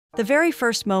The very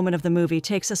first moment of the movie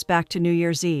takes us back to New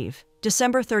Year's Eve,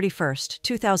 December 31st,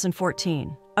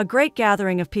 2014. A great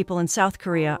gathering of people in South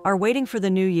Korea are waiting for the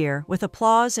new year with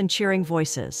applause and cheering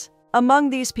voices.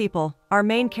 Among these people, our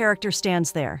main character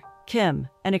stands there, Kim,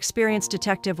 an experienced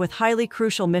detective with highly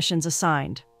crucial missions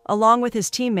assigned. Along with his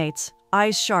teammates,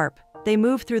 eyes sharp, they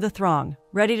move through the throng,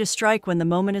 ready to strike when the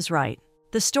moment is right.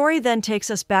 The story then takes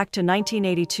us back to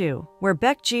 1982, where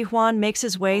Baek Ji-hwan makes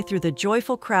his way through the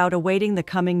joyful crowd awaiting the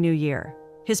coming new year.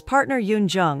 His partner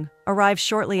Yoon Jung arrives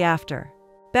shortly after.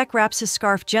 Baek wraps his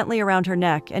scarf gently around her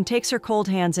neck and takes her cold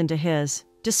hands into his.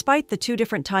 Despite the two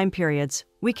different time periods,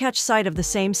 we catch sight of the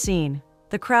same scene.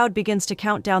 The crowd begins to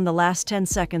count down the last 10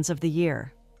 seconds of the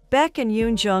year. Baek and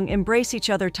Yoon Jung embrace each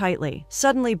other tightly.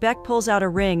 Suddenly Baek pulls out a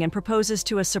ring and proposes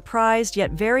to a surprised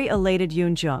yet very elated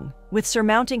Yoon Jung. With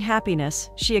surmounting happiness,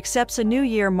 she accepts a new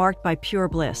year marked by pure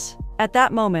bliss. At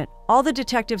that moment, all the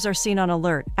detectives are seen on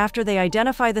alert after they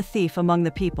identify the thief among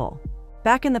the people.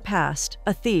 Back in the past,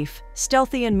 a thief,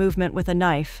 stealthy in movement with a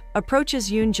knife, approaches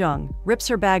Yoon Jung, rips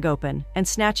her bag open, and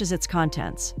snatches its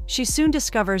contents. She soon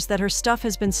discovers that her stuff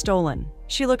has been stolen.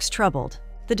 She looks troubled.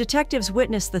 The detectives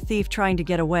witness the thief trying to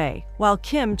get away, while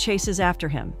Kim chases after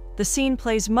him. The scene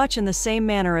plays much in the same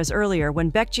manner as earlier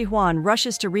when Baek Ji-hwan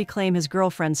rushes to reclaim his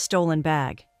girlfriend's stolen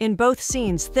bag. In both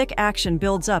scenes, thick action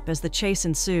builds up as the chase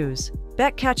ensues.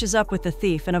 Baek catches up with the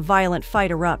thief and a violent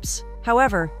fight erupts.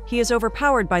 However, he is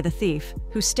overpowered by the thief,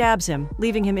 who stabs him,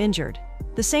 leaving him injured.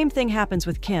 The same thing happens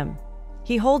with Kim.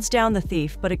 He holds down the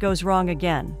thief, but it goes wrong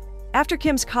again. After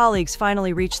Kim's colleagues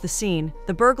finally reach the scene,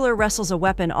 the burglar wrestles a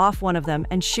weapon off one of them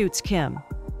and shoots Kim.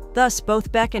 Thus,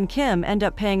 both Baek and Kim end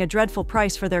up paying a dreadful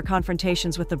price for their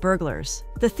confrontations with the burglars.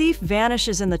 The thief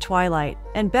vanishes in the twilight,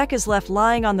 and Baek is left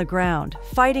lying on the ground,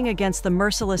 fighting against the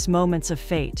merciless moments of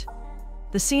fate.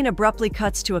 The scene abruptly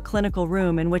cuts to a clinical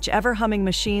room in which ever-humming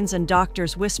machines and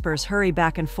doctors' whispers hurry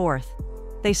back and forth.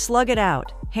 They slug it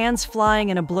out, hands flying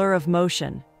in a blur of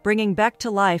motion, bringing Baek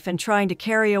to life and trying to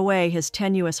carry away his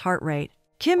tenuous heart rate.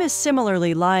 Kim is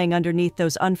similarly lying underneath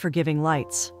those unforgiving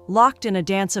lights, locked in a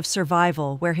dance of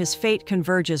survival where his fate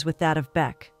converges with that of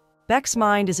Baek. Baek's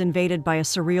mind is invaded by a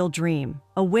surreal dream,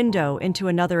 a window into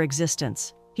another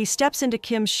existence. He steps into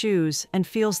Kim's shoes and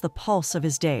feels the pulse of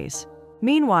his days.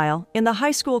 Meanwhile, in the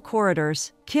high school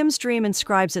corridors, Kim's dream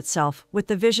inscribes itself with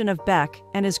the vision of Baek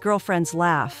and his girlfriend's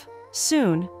laugh.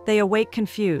 Soon, they awake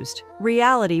confused,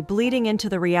 reality bleeding into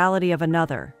the reality of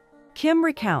another. Kim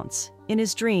recounts, in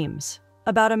his dreams,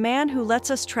 about a man who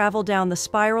lets us travel down the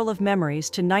spiral of memories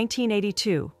to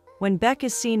 1982, when Baek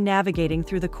is seen navigating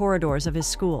through the corridors of his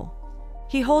school.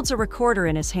 He holds a recorder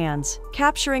in his hands,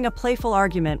 capturing a playful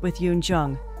argument with Yoon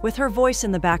Jung, with her voice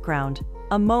in the background,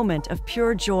 a moment of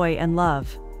pure joy and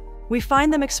love. We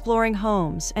find them exploring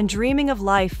homes and dreaming of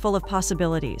life full of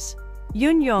possibilities.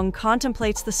 Yoon Jung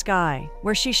contemplates the sky,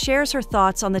 where she shares her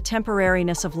thoughts on the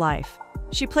temporariness of life.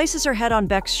 She places her head on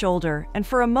Baek's shoulder and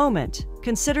for a moment,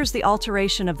 considers the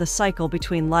alteration of the cycle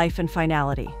between life and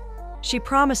finality. She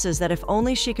promises that if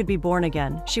only she could be born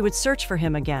again, she would search for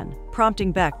him again,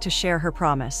 prompting Baek to share her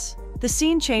promise. The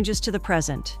scene changes to the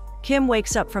present. Kim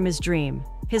wakes up from his dream.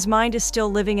 His mind is still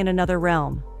living in another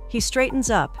realm. He straightens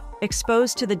up,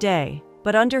 exposed to the day,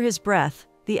 but under his breath,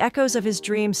 the echoes of his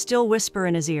dream still whisper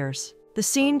in his ears. The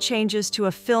scene changes to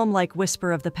a film-like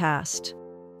whisper of the past.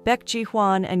 Baek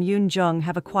Ji-hwan and Yoon Jung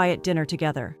have a quiet dinner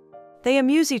together. They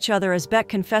amuse each other as Baek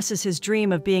confesses his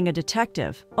dream of being a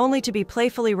detective, only to be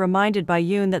playfully reminded by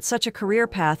Yoon that such a career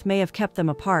path may have kept them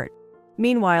apart.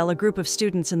 Meanwhile, a group of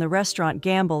students in the restaurant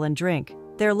gamble and drink.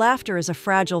 Their laughter is a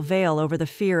fragile veil over the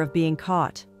fear of being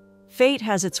caught. Fate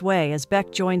has its way as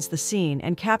Baek joins the scene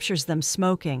and captures them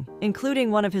smoking,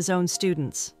 including one of his own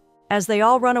students. As they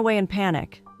all run away in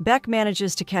panic, Baek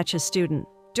manages to catch his student.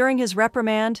 During his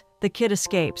reprimand, the kid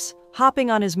escapes,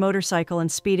 hopping on his motorcycle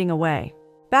and speeding away.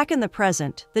 Back in the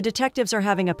present, the detectives are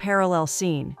having a parallel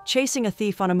scene, chasing a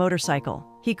thief on a motorcycle.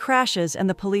 He crashes and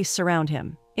the police surround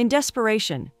him. In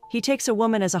desperation, he takes a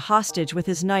woman as a hostage with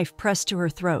his knife pressed to her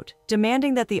throat,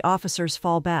 demanding that the officers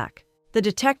fall back. The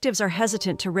detectives are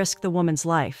hesitant to risk the woman's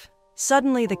life.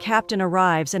 Suddenly, the captain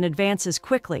arrives and advances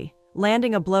quickly,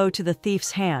 landing a blow to the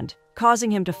thief's hand,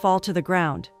 causing him to fall to the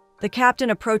ground. The captain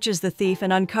approaches the thief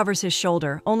and uncovers his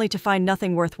shoulder, only to find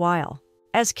nothing worthwhile.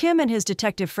 As Kim and his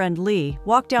detective friend Lee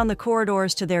walk down the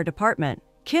corridors to their department,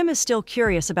 Kim is still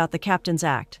curious about the captain's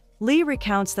act. Lee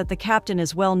recounts that the captain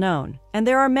is well known, and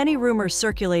there are many rumors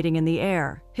circulating in the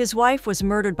air. His wife was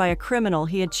murdered by a criminal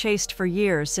he had chased for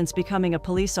years since becoming a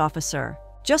police officer.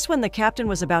 Just when the captain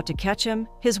was about to catch him,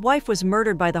 his wife was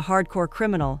murdered by the hardcore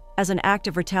criminal as an act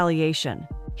of retaliation.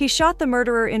 He shot the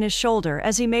murderer in his shoulder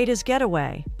as he made his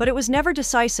getaway, but it was never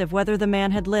decisive whether the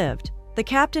man had lived. The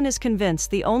captain is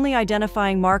convinced the only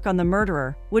identifying mark on the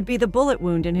murderer would be the bullet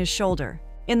wound in his shoulder.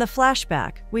 In the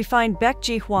flashback, we find Baek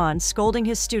Ji-hwan scolding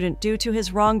his student due to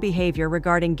his wrong behavior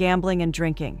regarding gambling and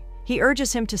drinking. He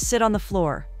urges him to sit on the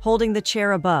floor, holding the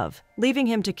chair above, leaving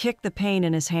him to kick the pain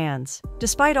in his hands.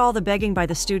 Despite all the begging by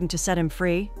the student to set him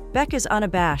free, Baek is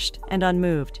unabashed and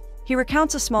unmoved. He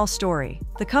recounts a small story.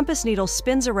 The compass needle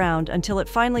spins around until it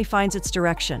finally finds its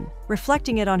direction,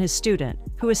 reflecting it on his student,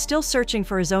 who is still searching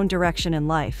for his own direction in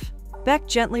life. Baek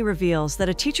gently reveals that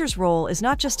a teacher's role is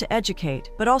not just to educate,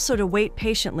 but also to wait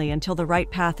patiently until the right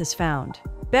path is found.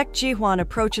 Baek Ji-hwan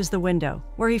approaches the window,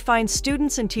 where he finds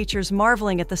students and teachers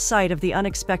marveling at the sight of the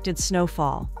unexpected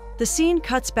snowfall. The scene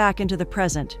cuts back into the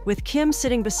present, with Kim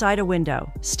sitting beside a window,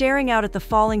 staring out at the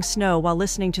falling snow while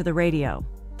listening to the radio.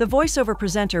 The voiceover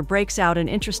presenter breaks out an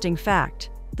interesting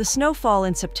fact. The snowfall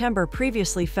in September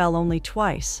previously fell only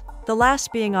twice, the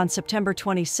last being on September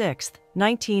 26,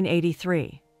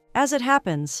 1983. As it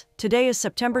happens, today is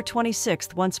September 26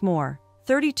 once more,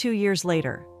 32 years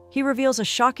later. He reveals a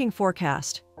shocking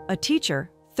forecast. A teacher,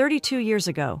 32 years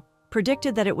ago,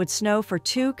 predicted that it would snow for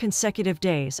 2 consecutive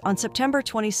days on September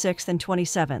 26 and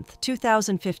 27,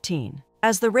 2015.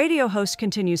 As the radio host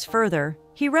continues further,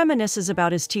 he reminisces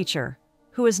about his teacher,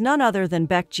 who is none other than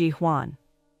Baek Ji-hwan.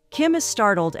 Kim is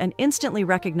startled and instantly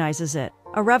recognizes it,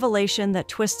 a revelation that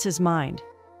twists his mind.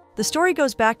 The story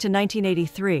goes back to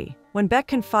 1983, when Baek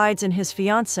confides in his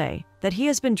fiancée that he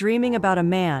has been dreaming about a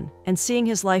man and seeing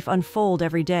his life unfold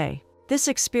every day. This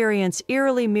experience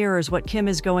eerily mirrors what Kim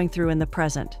is going through in the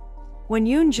present. When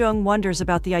Yoon Jung wonders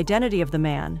about the identity of the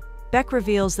man, Baek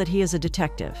reveals that he is a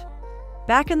detective.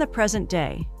 Back in the present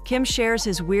day, Kim shares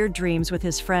his weird dreams with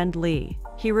his friend Lee.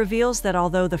 He reveals that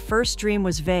although the first dream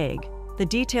was vague, the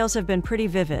details have been pretty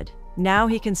vivid. Now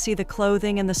he can see the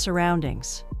clothing and the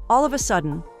surroundings. All of a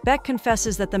sudden, Baek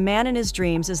confesses that the man in his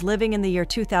dreams is living in the year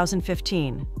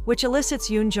 2015, which elicits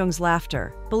Yoon Jung's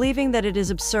laughter, believing that it is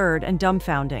absurd and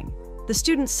dumbfounding. The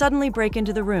students suddenly break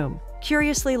into the room,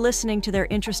 curiously listening to their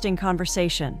interesting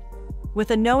conversation.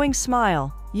 With a knowing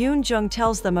smile, Yoon Jung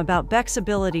tells them about Baek's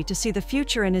ability to see the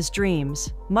future in his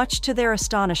dreams. Much to their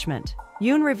astonishment,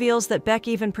 Yoon reveals that Baek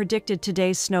even predicted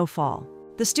today's snowfall.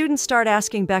 The students start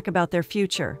asking Baek about their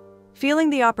future. Feeling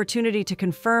the opportunity to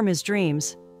confirm his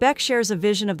dreams, Baek shares a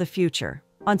vision of the future.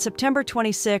 On September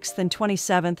 26 and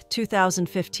 27,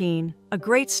 2015, a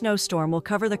great snowstorm will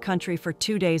cover the country for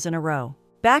 2 days in a row.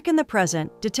 Back in the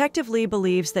present, Detective Lee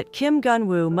believes that Kim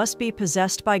Gun-woo must be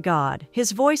possessed by God.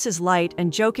 His voice is light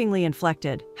and jokingly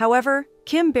inflected. However,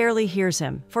 Kim barely hears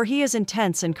him, for he is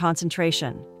intense in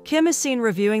concentration. Kim is seen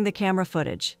reviewing the camera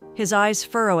footage. His eyes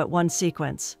furrow at one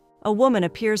sequence. A woman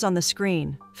appears on the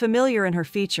screen, familiar in her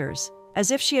features, as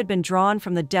if she had been drawn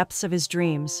from the depths of his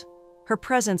dreams. Her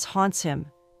presence haunts him,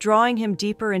 drawing him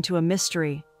deeper into a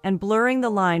mystery and blurring the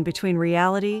line between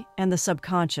reality and the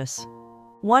subconscious.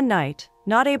 One night,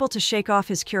 not able to shake off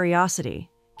his curiosity,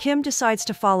 Kim decides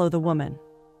to follow the woman.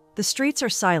 The streets are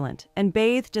silent and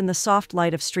bathed in the soft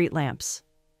light of street lamps.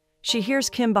 She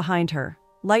hears Kim behind her,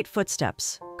 light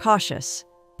footsteps, cautious,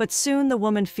 but soon the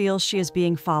woman feels she is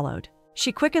being followed.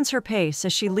 She quickens her pace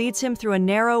as she leads him through a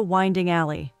narrow, winding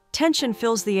alley. Tension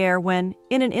fills the air when,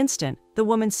 in an instant, the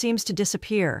woman seems to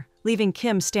disappear, leaving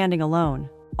Kim standing alone.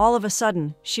 All of a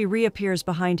sudden, she reappears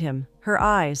behind him. Her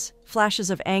eyes, flashes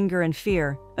of anger and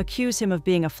fear, accuse him of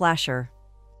being a flasher.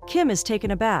 Kim is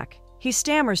taken aback. He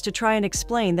stammers to try and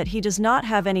explain that he does not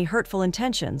have any hurtful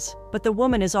intentions, but the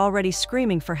woman is already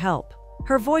screaming for help.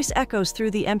 Her voice echoes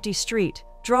through the empty street,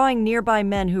 drawing nearby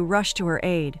men who rush to her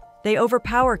aid. They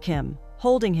overpower Kim,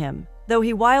 holding him, though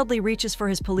he wildly reaches for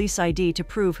his police ID to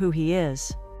prove who he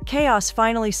is. Chaos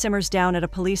finally simmers down at a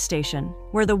police station,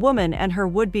 where the woman and her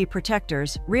would-be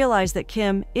protectors realize that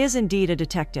Kim is indeed a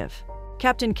detective.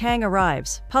 Captain Kang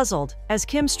arrives, puzzled, as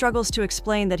Kim struggles to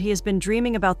explain that he has been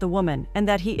dreaming about the woman and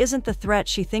that he isn't the threat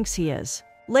she thinks he is.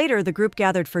 Later, the group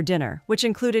gathered for dinner, which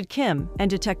included Kim and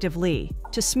Detective Lee,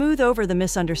 to smooth over the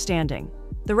misunderstanding.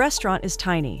 The restaurant is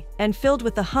tiny and filled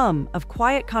with the hum of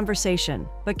quiet conversation,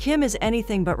 but Kim is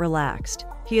anything but relaxed.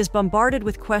 He is bombarded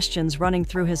with questions running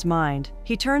through his mind.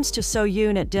 He turns to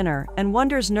So-yoon at dinner and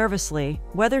wonders nervously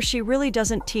whether she really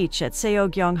doesn't teach at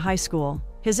Seogyeong High School.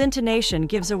 His intonation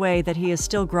gives away that he is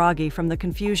still groggy from the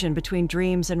confusion between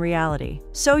dreams and reality.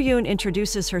 So-yoon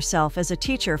introduces herself as a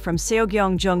teacher from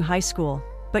Seogyeong High School,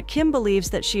 but Kim believes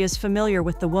that she is familiar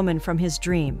with the woman from his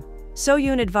dream.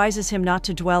 So-yoon advises him not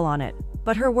to dwell on it,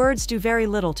 but her words do very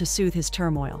little to soothe his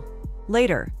turmoil.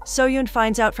 Later, Soyun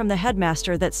finds out from the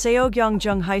headmaster that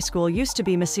Seogyeongjung High School used to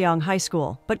be Miseong High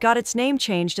School, but got its name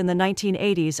changed in the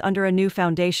 1980s under a new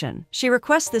foundation. She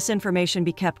requests this information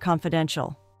be kept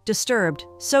confidential. Disturbed,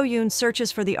 Soyun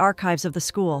searches for the archives of the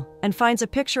school and finds a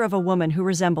picture of a woman who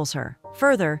resembles her.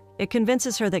 Further, it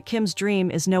convinces her that Kim's dream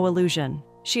is no illusion.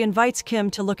 She invites Kim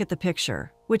to look at the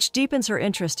picture, which deepens her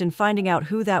interest in finding out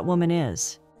who that woman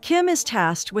is. Kim is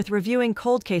tasked with reviewing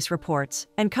cold case reports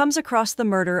and comes across the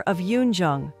murder of Yoon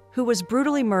Jung, who was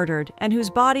brutally murdered and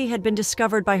whose body had been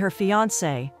discovered by her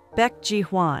fiancé, Baek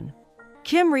Ji-hwan.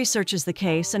 Kim researches the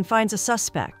case and finds a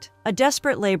suspect, a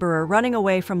desperate laborer running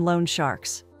away from loan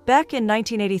sharks. Baek in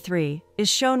 1983 is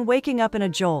shown waking up in a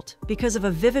jolt because of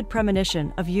a vivid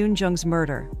premonition of Yoon Jung's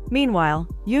murder. Meanwhile,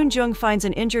 Yoon Jung finds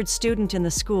an injured student in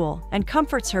the school and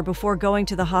comforts her before going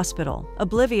to the hospital,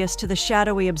 oblivious to the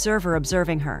shadowy observer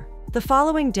observing her. The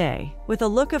following day, with a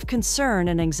look of concern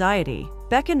and anxiety,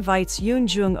 Baek invites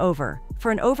Yoon Jung over for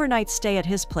an overnight stay at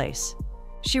his place.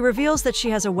 She reveals that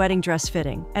she has a wedding dress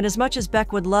fitting, and as much as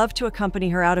Baek would love to accompany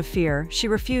her out of fear, she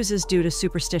refuses due to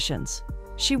superstitions.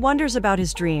 She wonders about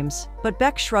his dreams, but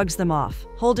Baek shrugs them off,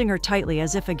 holding her tightly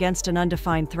as if against an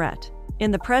undefined threat.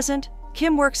 In the present,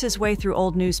 Kim works his way through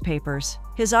old newspapers.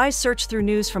 His eyes search through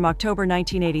news from October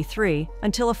 1983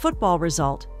 until a football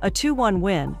result, a 2-1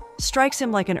 win, strikes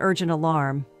him like an urgent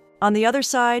alarm. On the other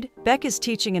side, Baek is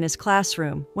teaching in his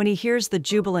classroom when he hears the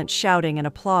jubilant shouting and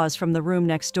applause from the room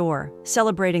next door,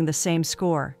 celebrating the same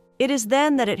score. It is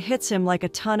then that it hits him like a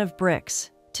ton of bricks.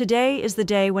 Today is the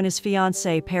day when his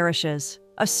fiancée perishes.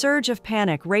 A surge of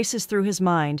panic races through his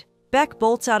mind. Baek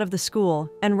bolts out of the school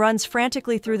and runs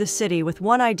frantically through the city with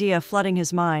one idea flooding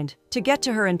his mind: to get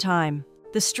to her in time.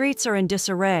 The streets are in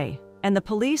disarray, and the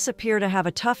police appear to have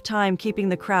a tough time keeping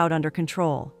the crowd under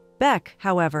control. Baek,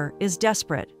 however, is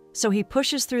desperate, so he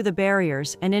pushes through the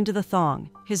barriers and into the thong,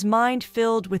 his mind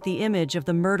filled with the image of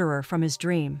the murderer from his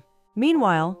dream.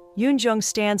 Meanwhile, Yoon Jung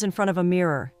stands in front of a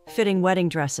mirror, fitting wedding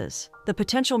dresses. The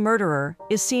potential murderer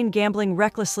is seen gambling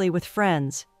recklessly with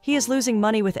friends. He is losing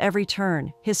money with every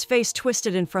turn, his face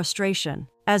twisted in frustration.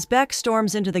 As Baek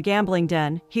storms into the gambling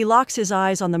den, he locks his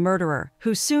eyes on the murderer,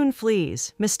 who soon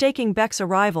flees, mistaking Baek's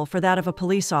arrival for that of a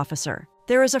police officer.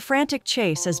 There is a frantic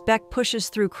chase as Baek pushes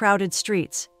through crowded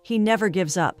streets. He never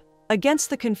gives up. Against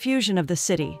the confusion of the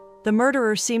city, the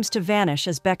murderer seems to vanish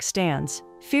as Baek stands,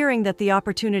 fearing that the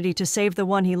opportunity to save the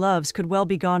one he loves could well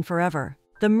be gone forever.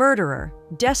 The murderer,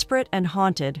 desperate and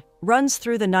haunted, runs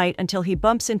through the night until he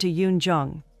bumps into Yoon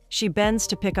Jung. She bends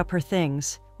to pick up her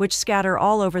things, which scatter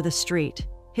all over the street.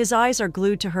 His eyes are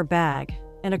glued to her bag,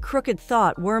 and a crooked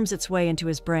thought worms its way into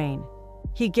his brain.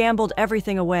 He gambled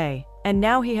everything away, and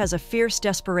now he has a fierce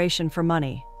desperation for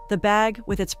money. The bag,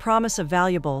 with its promise of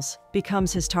valuables,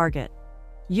 becomes his target.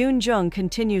 Yoon Jung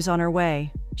continues on her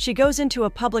way. She goes into a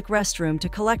public restroom to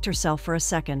collect herself for a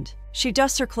second. She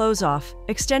dusts her clothes off,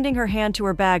 extending her hand to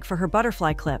her bag for her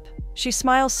butterfly clip. She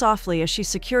smiles softly as she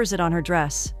secures it on her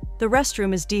dress. The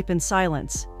restroom is deep in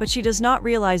silence, but she does not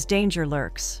realize danger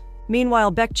lurks.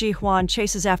 Meanwhile, Baek Ji-hwan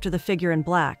chases after the figure in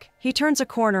black. He turns a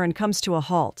corner and comes to a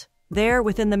halt. There,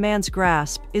 within the man's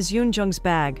grasp, is Yoon Jung's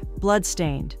bag,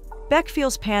 blood-stained. Baek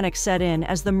feels panic set in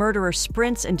as the murderer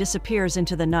sprints and disappears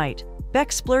into the night.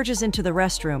 Baek splurges into the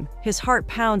restroom, his heart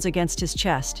pounds against his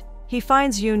chest. He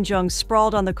finds Yoon Jung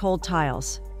sprawled on the cold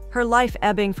tiles, her life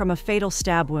ebbing from a fatal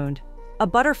stab wound. A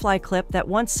butterfly clip that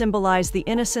once symbolized the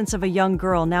innocence of a young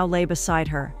girl now lay beside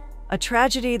her. A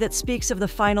tragedy that speaks of the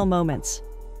final moments.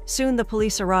 Soon the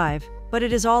police arrive, but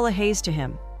it is all a haze to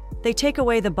him. They take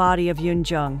away the body of Yoon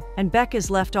Jung, and Baek is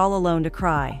left all alone to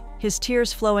cry, his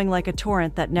tears flowing like a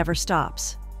torrent that never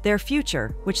stops. Their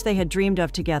future, which they had dreamed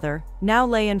of together, now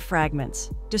lay in fragments,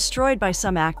 destroyed by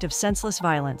some act of senseless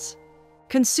violence.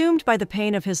 Consumed by the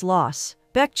pain of his loss,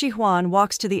 Baek Ji-hwan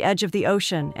walks to the edge of the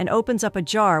ocean and opens up a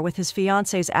jar with his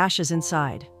fiancée's ashes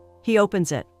inside. He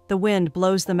opens it, the wind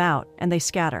blows them out, and they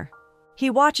scatter. He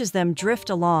watches them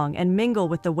drift along and mingle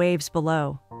with the waves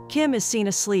below. Kim is seen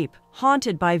asleep,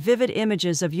 haunted by vivid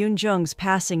images of Yoon Jung's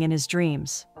passing in his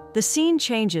dreams. The scene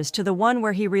changes to the one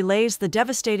where he relays the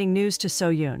devastating news to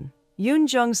Soyun.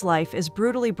 Yoon Jung's life is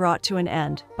brutally brought to an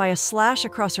end by a slash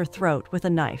across her throat with a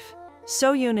knife.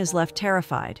 Soyun is left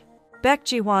terrified. Baek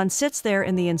Ji-hwan sits there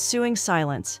in the ensuing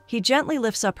silence. He gently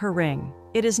lifts up her ring.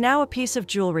 It is now a piece of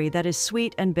jewelry that is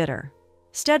sweet and bitter.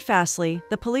 Steadfastly,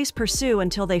 the police pursue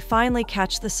until they finally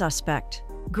catch the suspect.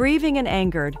 Grieving and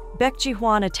angered, Baek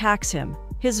Ji-hwan attacks him.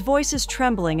 His voice is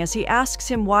trembling as he asks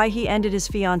him why he ended his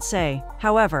fiancée.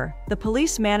 However, the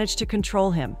police manage to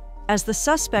control him. As the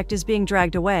suspect is being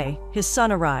dragged away, his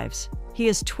son arrives. He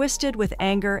is twisted with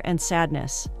anger and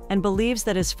sadness, and believes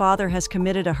that his father has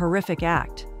committed a horrific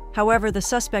act. However, the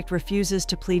suspect refuses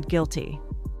to plead guilty.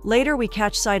 Later, we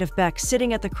catch sight of Baek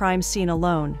sitting at the crime scene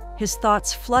alone, his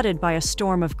thoughts flooded by a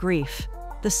storm of grief.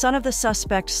 The son of the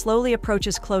suspect slowly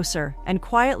approaches closer and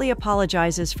quietly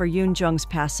apologizes for Yoon Jung's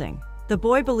passing. The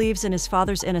boy believes in his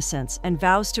father's innocence and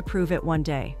vows to prove it one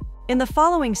day. In the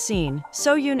following scene,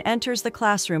 So-yoon enters the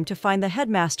classroom to find the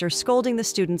headmaster scolding the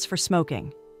students for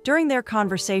smoking. During their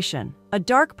conversation, a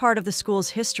dark part of the school's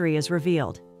history is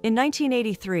revealed. In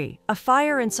 1983, a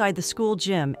fire inside the school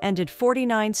gym ended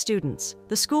 49 students.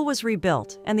 The school was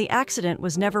rebuilt, and the accident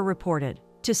was never reported,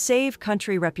 to save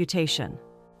country reputation.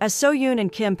 As So-yoon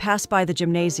and Kim pass by the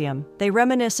gymnasium, they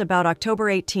reminisce about October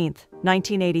 18,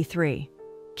 1983.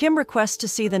 Kim requests to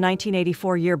see the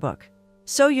 1984 yearbook.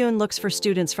 So-yoon looks for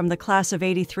students from the class of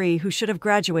 '83 who should have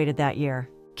graduated that year.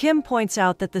 Kim points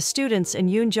out that the students in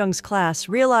Yoon Jung's class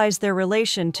realize their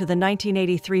relation to the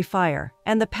 1983 fire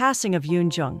and the passing of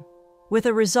Yoon Jung. With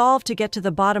a resolve to get to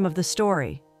the bottom of the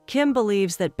story, Kim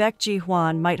believes that Baek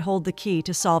Ji-hwan might hold the key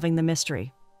to solving the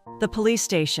mystery. The police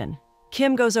station.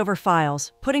 Kim goes over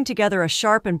files, putting together a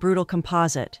sharp and brutal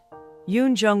composite.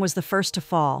 Yoon Jung was the first to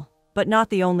fall, but not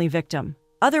the only victim.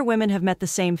 Other women have met the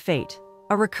same fate.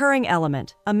 A recurring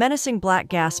element, a menacing black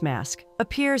gas mask,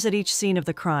 appears at each scene of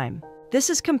the crime. This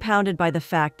is compounded by the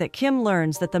fact that Kim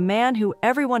learns that the man who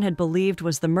everyone had believed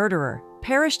was the murderer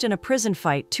perished in a prison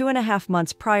fight 2.5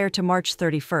 months prior to March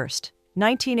 31,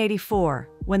 1984,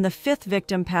 when the fifth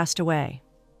victim passed away.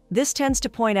 This tends to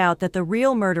point out that the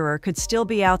real murderer could still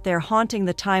be out there haunting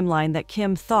the timeline that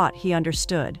Kim thought he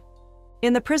understood.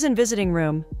 In the prison visiting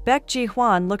room, Baek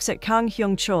Ji-hwan looks at Kang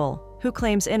Hyung-chul, who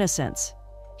claims innocence.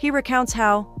 He recounts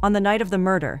how, on the night of the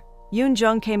murder, Yoon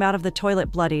Jung came out of the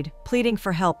toilet bloodied, pleading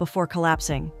for help before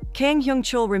collapsing. Kang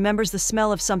Hyung-chul remembers the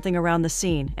smell of something around the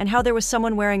scene and how there was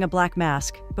someone wearing a black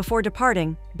mask. Before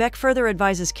departing, Baek further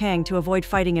advises Kang to avoid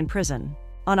fighting in prison.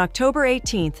 On October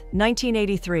 18,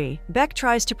 1983, Baek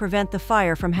tries to prevent the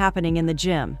fire from happening in the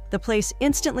gym. The place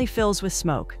instantly fills with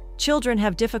smoke. Children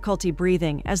have difficulty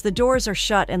breathing as the doors are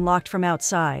shut and locked from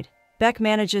outside. Baek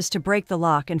manages to break the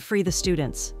lock and free the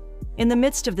students. In the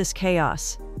midst of this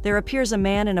chaos, there appears a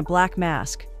man in a black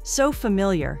mask, so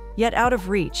familiar, yet out of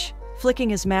reach, flicking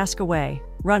his mask away,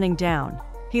 running down.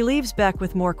 He leaves Baek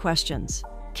with more questions.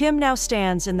 Kim now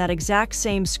stands in that exact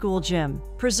same school gym,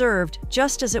 preserved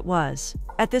just as it was.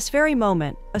 At this very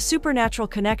moment, a supernatural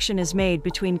connection is made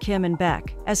between Kim and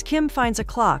Baek, as Kim finds a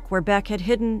clock where Baek had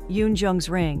hidden Yoon Jung's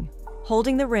ring.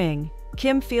 Holding the ring,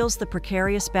 Kim feels the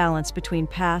precarious balance between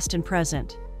past and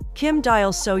present. Kim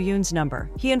dials So-yoon's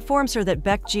number. He informs her that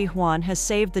Baek Ji-hwan has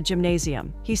saved the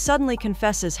gymnasium. He suddenly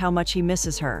confesses how much he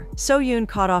misses her. So-yoon,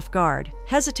 caught off guard,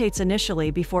 hesitates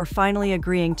initially before finally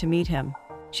agreeing to meet him.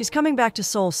 She's coming back to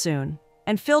Seoul soon,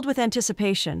 and filled with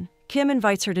anticipation, Kim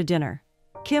invites her to dinner.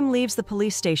 Kim leaves the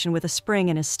police station with a spring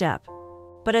in his step.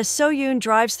 But as So-yoon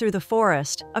drives through the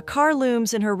forest, a car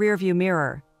looms in her rearview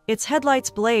mirror. Its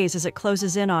headlights blaze as it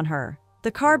closes in on her.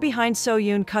 The car behind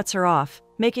So-yoon cuts her off,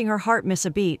 making her heart miss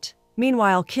a beat.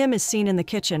 Meanwhile, Kim is seen in the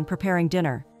kitchen preparing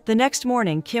dinner. The next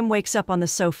morning, Kim wakes up on the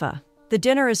sofa. The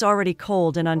dinner is already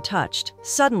cold and untouched.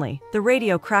 Suddenly, the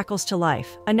radio crackles to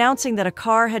life, announcing that a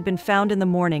car had been found in the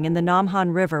morning in the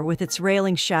Namhan River with its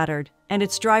railing shattered and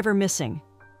its driver missing.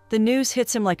 The news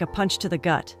hits him like a punch to the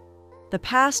gut. The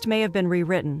past may have been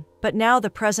rewritten, but now the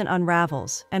present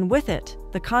unravels, and with it,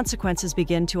 the consequences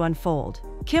begin to unfold.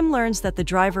 Kim learns that the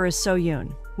driver is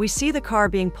So-yoon. We see the car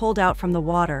being pulled out from the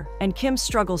water, and Kim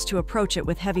struggles to approach it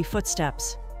with heavy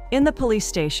footsteps. In the police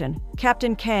station,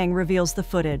 Captain Kang reveals the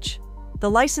footage.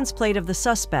 The license plate of the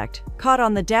suspect, caught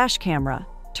on the dash camera,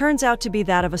 turns out to be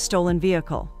that of a stolen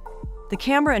vehicle. The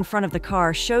camera in front of the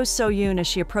car shows So-yoon as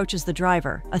she approaches the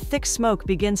driver. A thick smoke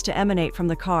begins to emanate from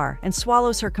the car and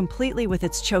swallows her completely with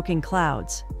its choking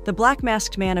clouds. The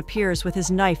black-masked man appears with his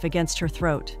knife against her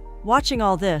throat. Watching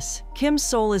all this, Kim's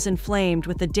soul is inflamed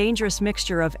with the dangerous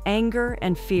mixture of anger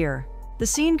and fear. The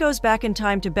scene goes back in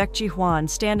time to Baek Ji-hwan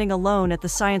standing alone at the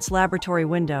science laboratory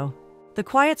window. The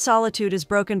quiet solitude is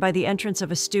broken by the entrance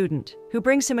of a student, who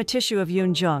brings him a tissue of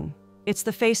Yoon Jung. It's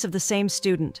the face of the same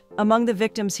student, among the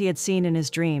victims he had seen in his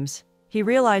dreams. He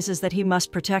realizes that he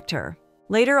must protect her.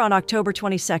 Later, on October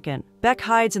 22nd, Baek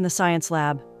hides in the science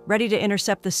lab, ready to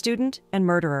intercept the student and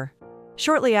murderer.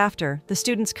 Shortly after, the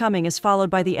student's coming is followed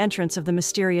by the entrance of the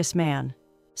mysterious man.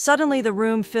 Suddenly, the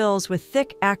room fills with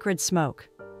thick, acrid smoke.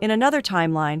 In another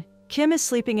timeline, Kim is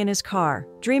sleeping in his car,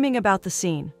 dreaming about the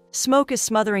scene. Smoke is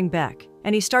smothering Baek,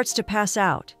 and he starts to pass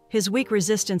out. His weak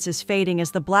resistance is fading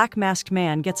as the black-masked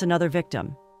man gets another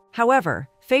victim. However,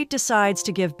 Fate decides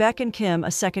to give Beck and Kim a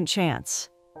second chance.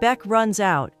 Beck runs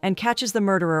out and catches the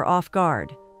murderer off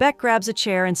guard. Beck grabs a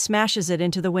chair and smashes it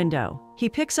into the window. He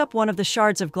picks up one of the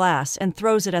shards of glass and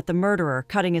throws it at the murderer,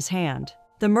 cutting his hand.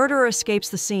 The murderer escapes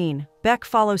the scene. Beck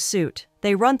follows suit.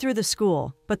 They run through the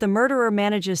school, but the murderer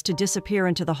manages to disappear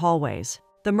into the hallways.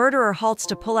 The murderer halts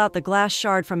to pull out the glass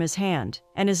shard from his hand,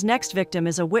 and his next victim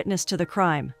is a witness to the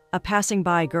crime, a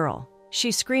passing-by girl.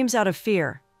 She screams out of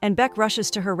fear, and Beck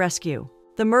rushes to her rescue.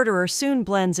 The murderer soon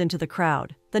blends into the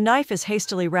crowd. The knife is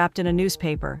hastily wrapped in a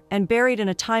newspaper and buried in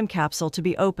a time capsule to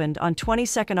be opened on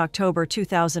 22 October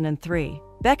 2003.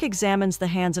 Beck examines the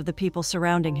hands of the people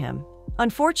surrounding him.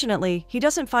 Unfortunately, he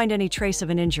doesn't find any trace of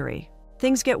an injury.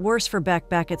 Things get worse for Beck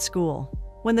back at school.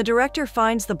 When the director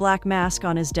finds the black mask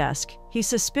on his desk, he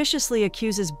suspiciously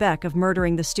accuses Beck of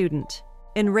murdering the student.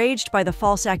 Enraged by the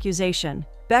false accusation,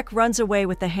 Beck runs away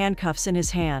with the handcuffs in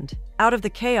his hand. Out of the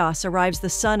chaos arrives the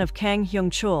son of Kang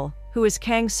Hyung-chul, who is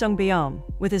Kang Sung-beom,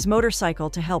 with his motorcycle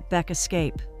to help Beck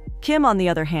escape. Kim, on the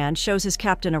other hand, shows his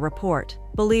captain a report,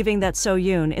 believing that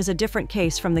So-yoon is a different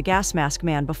case from the gas mask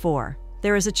man before.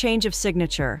 There is a change of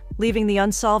signature, leaving the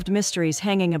unsolved mysteries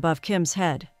hanging above Kim's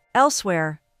head.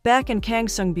 Elsewhere, Beck and Kang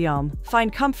Sung-beom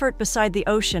find comfort beside the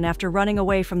ocean after running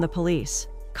away from the police.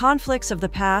 Conflicts of the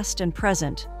past and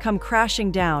present come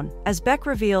crashing down as Beck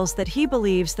reveals that he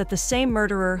believes that the same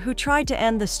murderer who tried to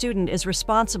end the student is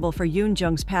responsible for Yoon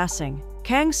Jung's passing.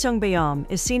 Kang Sung-beom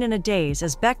is seen in a daze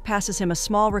as Beck passes him a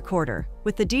small recorder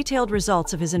with the detailed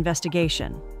results of his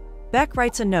investigation. Beck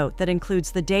writes a note that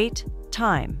includes the date,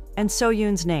 time, and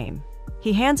So-yoon's name.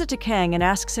 He hands it to Kang and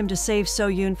asks him to save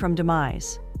So-yoon from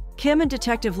demise. Kim and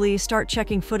Detective Lee start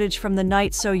checking footage from the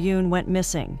night So-yoon went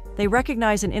missing. They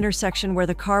recognize an intersection where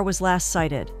the car was last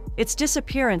sighted. Its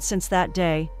disappearance since that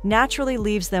day naturally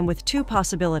leaves them with two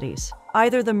possibilities.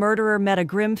 Either the murderer met a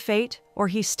grim fate, or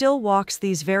he still walks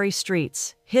these very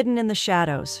streets, hidden in the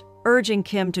shadows, urging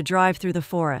Kim to drive through the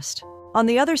forest. On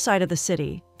the other side of the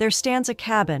city, there stands a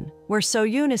cabin, where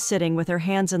So-yoon is sitting with her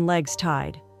hands and legs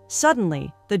tied.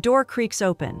 Suddenly, the door creaks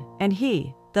open, and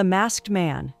he, the masked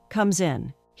man, comes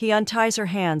in. He unties her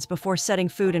hands before setting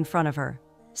food in front of her.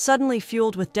 Suddenly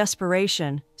fueled with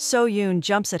desperation, So-yoon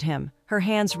jumps at him, her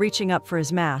hands reaching up for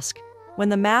his mask. When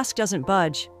the mask doesn't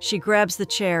budge, she grabs the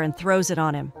chair and throws it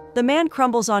on him. The man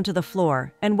crumbles onto the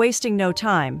floor, and wasting no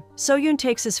time, So-yoon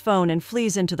takes his phone and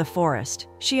flees into the forest.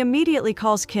 She immediately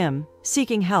calls Kim,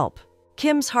 seeking help.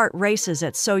 Kim's heart races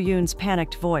at So-yoon's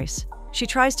panicked voice. She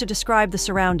tries to describe the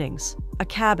surroundings, a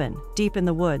cabin deep in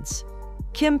the woods.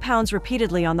 Kim pounds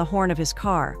repeatedly on the horn of his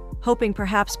car, hoping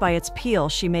perhaps by its peal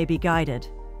she may be guided.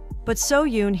 But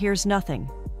So-yoon hears nothing.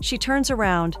 She turns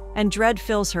around, and dread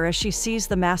fills her as she sees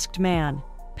the masked man.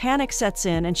 Panic sets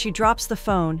in and she drops the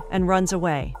phone and runs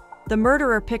away. The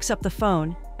murderer picks up the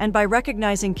phone, and by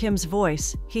recognizing Kim's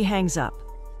voice, he hangs up.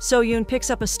 So-yoon picks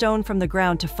up a stone from the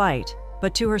ground to fight,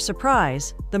 but to her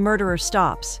surprise, the murderer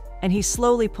stops, and he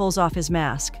slowly pulls off his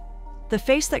mask. The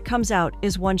face that comes out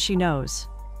is one she knows.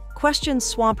 Questions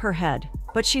swamp her head,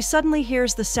 but she suddenly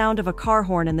hears the sound of a car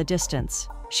horn in the distance.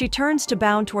 She turns to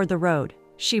bound toward the road.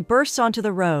 She bursts onto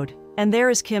the road, and there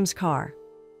is Kim's car.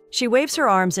 She waves her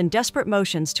arms in desperate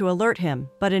motions to alert him,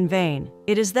 but in vain.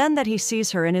 It is then that he sees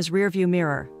her in his rearview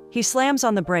mirror. He slams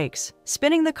on the brakes,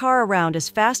 spinning the car around as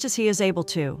fast as he is able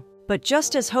to. But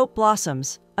just as hope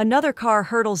blossoms, another car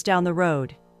hurtles down the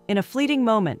road. In a fleeting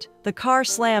moment, the car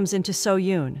slams into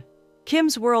So-yoon.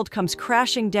 Kim's world comes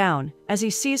crashing down as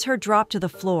he sees her drop to the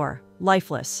floor,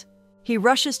 lifeless. He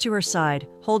rushes to her side,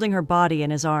 holding her body in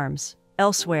his arms.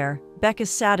 Elsewhere, Beck is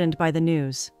saddened by the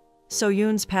news.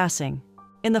 So-yoon's passing.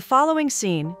 In the following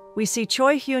scene, we see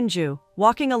Choi Hyun-ju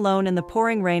walking alone in the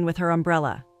pouring rain with her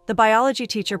umbrella. The biology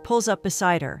teacher pulls up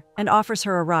beside her and offers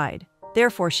her a ride.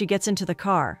 Therefore, she gets into the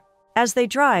car. As they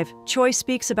drive, Choi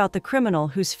speaks about the criminal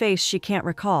whose face she can't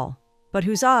recall, but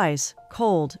whose eyes,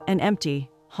 cold and empty,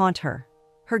 haunt her.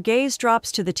 Her gaze drops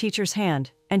to the teacher's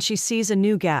hand, and she sees a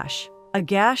new gash. A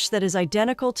gash that is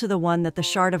identical to the one that the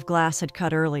shard of glass had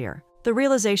cut earlier. The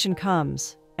realization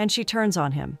comes, and she turns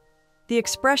on him. The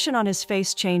expression on his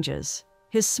face changes.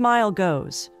 His smile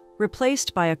goes,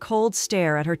 replaced by a cold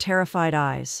stare at her terrified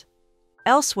eyes.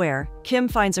 Elsewhere, Kim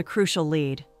finds a crucial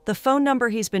lead. The phone number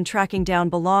he's been tracking down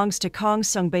belongs to Kang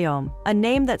Sung-beom, a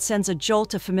name that sends a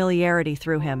jolt of familiarity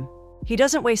through him. He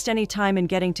doesn't waste any time in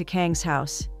getting to Kang's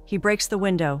house. He breaks the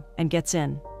window and gets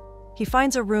in. He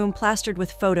finds a room plastered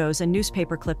with photos and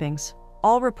newspaper clippings,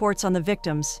 all reports on the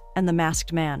victims and the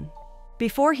masked man.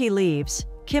 Before he leaves,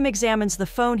 Kim examines the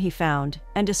phone he found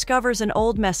and discovers an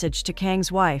old message to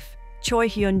Kang's wife, Choi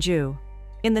Hyun-ju.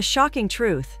 In the shocking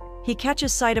truth, he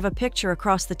catches sight of a picture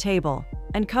across the table,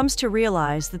 and comes to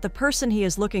realize that the person he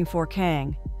is looking for,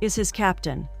 Kang, is his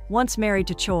captain, once married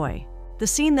to Choi. The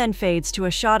scene then fades to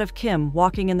a shot of Kim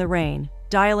walking in the rain,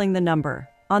 dialing the number.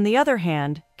 On the other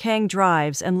hand, Kang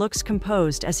drives and looks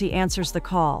composed as he answers the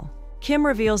call. Kim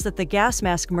reveals that the gas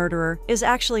mask murderer is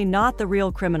actually not the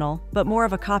real criminal, but more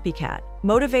of a copycat.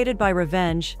 Motivated by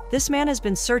revenge, this man has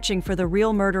been searching for the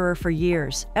real murderer for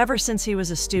years, ever since he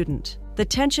was a student. The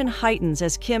tension heightens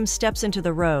as Kim steps into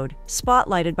the road,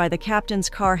 spotlighted by the captain's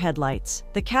car headlights.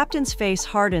 The captain's face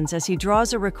hardens as he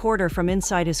draws a recorder from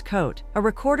inside his coat, a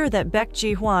recorder that Baek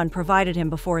Ji-hwan provided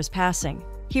him before his passing.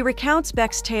 He recounts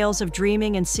Baek's tales of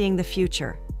dreaming and seeing the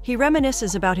future. He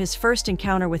reminisces about his first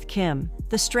encounter with Kim,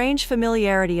 the strange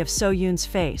familiarity of So-yoon's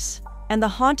face, and the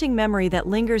haunting memory that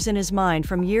lingers in his mind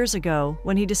from years ago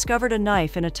when he discovered a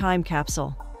knife in a time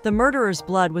capsule. The murderer's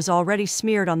blood was already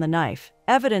smeared on the knife,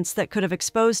 evidence that could have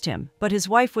exposed him, but his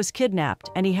wife was kidnapped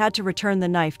and he had to return the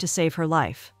knife to save her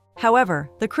life. However,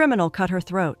 the criminal cut her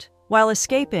throat. While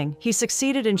escaping, he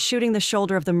succeeded in shooting the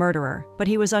shoulder of the murderer, but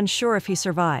he was unsure if he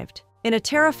survived. In a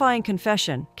terrifying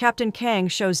confession, Captain Kang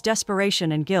shows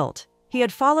desperation and guilt. He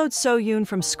had followed So-yoon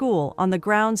from school on the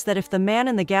grounds that if the man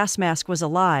in the gas mask was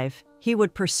alive, he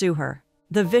would pursue her.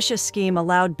 The vicious scheme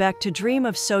allowed Baek to dream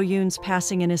of So-yoon's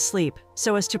passing in his sleep,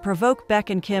 so as to provoke Baek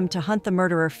and Kim to hunt the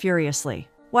murderer furiously.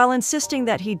 While insisting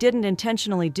that he didn't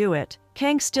intentionally do it,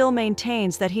 Kang still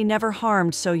maintains that he never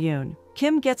harmed So-yoon.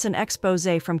 Kim gets an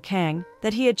exposé from Kang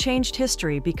that he had changed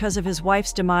history because of his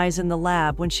wife's demise in the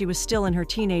lab when she was still in her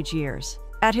teenage years.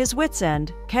 At his wit's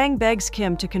end, Kang begs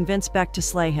Kim to convince Baek to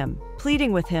slay him,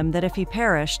 pleading with him that if he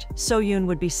perished, So-yoon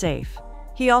would be safe.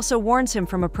 He also warns him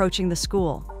from approaching the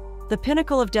school. The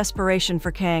pinnacle of desperation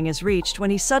for Kang is reached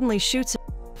when he suddenly shoots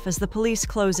himself as the police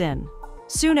close in.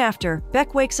 Soon after,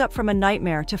 Baek wakes up from a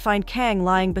nightmare to find Kang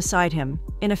lying beside him.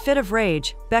 In a fit of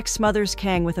rage, Baek smothers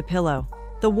Kang with a pillow.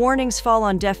 The warnings fall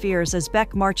on deaf ears as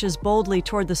Baek marches boldly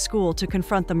toward the school to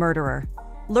confront the murderer.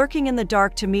 Lurking in the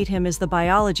dark to meet him is the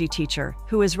biology teacher,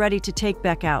 who is ready to take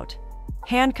Baek out.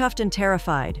 Handcuffed and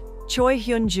terrified, Choi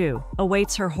Hyun-ju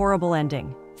awaits her horrible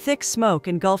ending. Thick smoke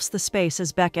engulfs the space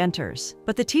as Baek enters,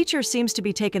 but the teacher seems to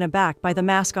be taken aback by the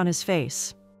mask on his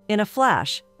face. In a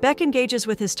flash, Baek engages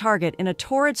with his target in a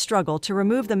torrid struggle to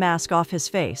remove the mask off his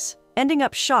face, ending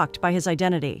up shocked by his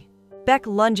identity. Baek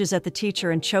lunges at the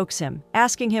teacher and chokes him,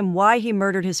 asking him why he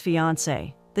murdered his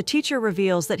fiancée. The teacher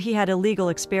reveals that he had illegal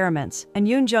experiments, and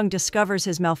Yoon-jung discovers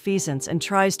his malfeasance and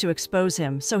tries to expose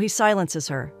him, so he silences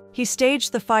her. He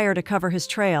staged the fire to cover his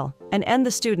trail and end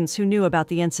the students who knew about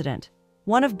the incident.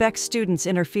 One of Baek's students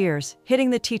interferes, hitting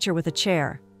the teacher with a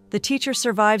chair. The teacher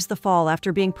survives the fall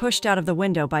after being pushed out of the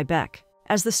window by Baek.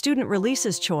 As the student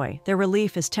releases Choi, their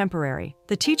relief is temporary.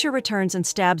 The teacher returns and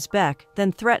stabs Baek,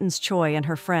 then threatens Choi and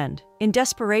her friend. In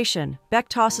desperation, Baek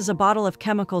tosses a bottle of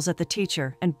chemicals at the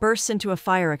teacher and bursts into a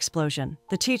fire explosion.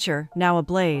 The teacher, now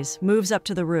ablaze, moves up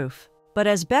to the roof. But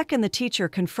as Baek and the teacher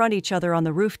confront each other on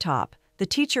the rooftop, the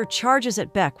teacher charges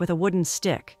at Baek with a wooden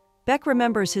stick. Baek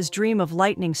remembers his dream of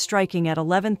lightning striking at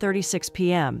 11:36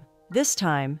 p.m. This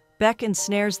time, Baek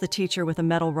ensnares the teacher with a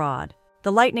metal rod.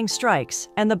 The lightning strikes,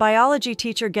 and the biology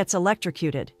teacher gets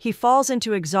electrocuted. He falls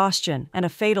into exhaustion and a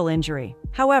fatal injury.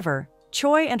 However,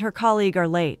 Choi and her colleague are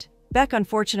late. Baek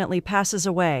unfortunately passes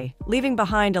away, leaving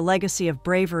behind a legacy of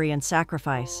bravery and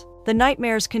sacrifice. The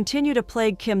nightmares continue to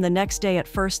plague Kim the next day at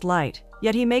first light,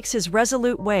 yet he makes his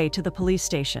resolute way to the police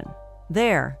station.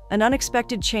 There, an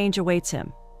unexpected change awaits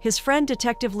him. His friend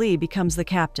Detective Lee becomes the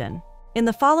captain. In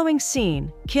the following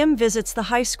scene, Kim visits the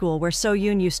high school where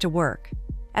So-yoon used to work.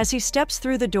 As he steps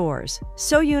through the doors,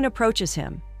 So-yoon approaches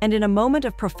him, and in a moment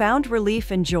of profound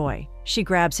relief and joy, she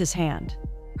grabs his hand.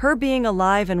 Her being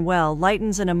alive and well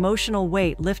lightens an emotional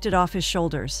weight lifted off his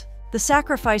shoulders. The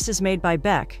sacrifices made by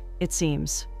Baek, it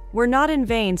seems, were not in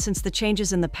vain since the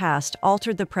changes in the past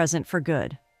altered the present for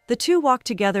good. The two walk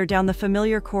together down the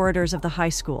familiar corridors of the high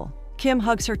school. Kim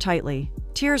hugs her tightly,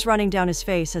 tears running down his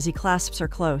face as he clasps her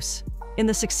close. In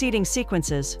the succeeding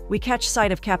sequences, we catch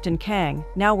sight of Captain Kang,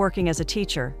 now working as a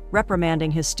teacher,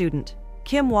 reprimanding his student.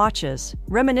 Kim watches,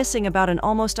 reminiscing about an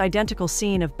almost identical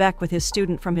scene of Baek with his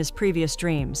student from his previous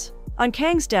dreams. On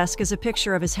Kang's desk is a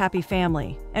picture of his happy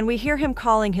family, and we hear him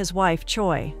calling his wife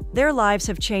Choi. Their lives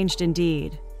have changed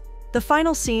indeed. The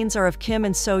final scenes are of Kim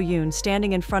and So-yoon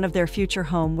standing in front of their future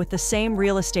home with the same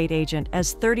real estate agent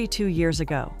as 32 years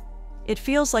ago. It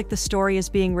feels like the story is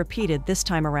being repeated this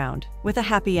time around, with a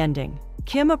happy ending.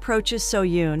 Kim approaches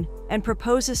So-yoon and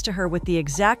proposes to her with the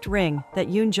exact ring that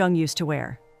Yoon-jung used to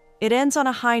wear. It ends on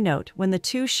a high note when the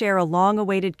two share a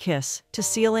long-awaited kiss to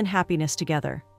seal in happiness together.